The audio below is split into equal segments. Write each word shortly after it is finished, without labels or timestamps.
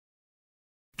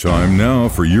Time now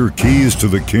for your keys to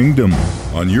the kingdom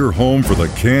on your home for the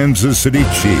Kansas City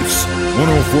Chiefs.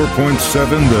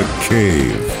 104.7 The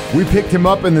Cave. We picked him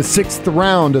up in the 6th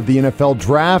round of the NFL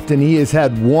draft, and he has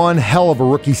had one hell of a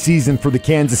rookie season for the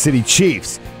Kansas City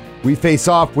Chiefs. We face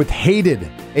off with hated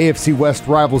AFC West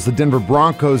rivals, the Denver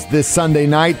Broncos, this Sunday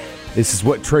night. This is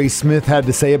what Trey Smith had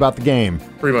to say about the game.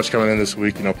 Pretty much coming in this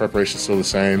week, preparation's still the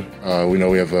same. We know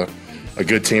we have a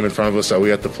good team in front of us that we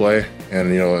have to play,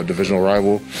 and a divisional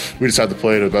rival. We just have to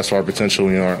play to the best of our potential,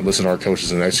 listen to our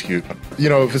coaches and execute.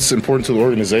 If it's important to the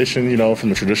organization,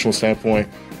 from a traditional standpoint,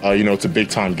 it's a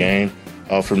big-time game.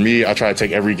 For me, I try to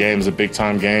take every game as a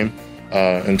big-time game.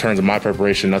 In terms of my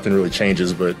preparation, nothing really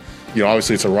changes, but,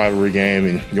 obviously it's a rivalry game,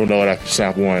 and you'll know it after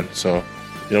snap one. So,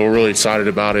 we're really excited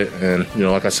about it, and,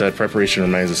 like I said, preparation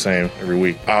remains the same every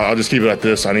week. I'll just keep it at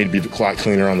this. I need to be the clock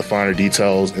cleaner on the finer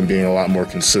details and being a lot more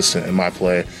consistent in my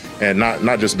play, and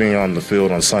not just being on the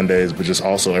field on Sundays, but just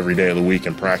also every day of the week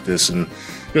in practice and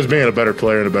just being a better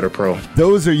player and a better pro.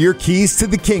 Those are your keys to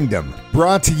the kingdom.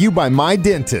 Brought to you by My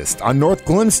Dentist on North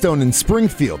Glenstone in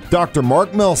Springfield. Dr.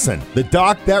 Mark Milson, the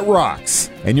doc that rocks.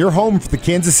 And your home for the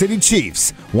Kansas City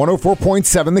Chiefs,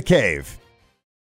 104.7 The Cave.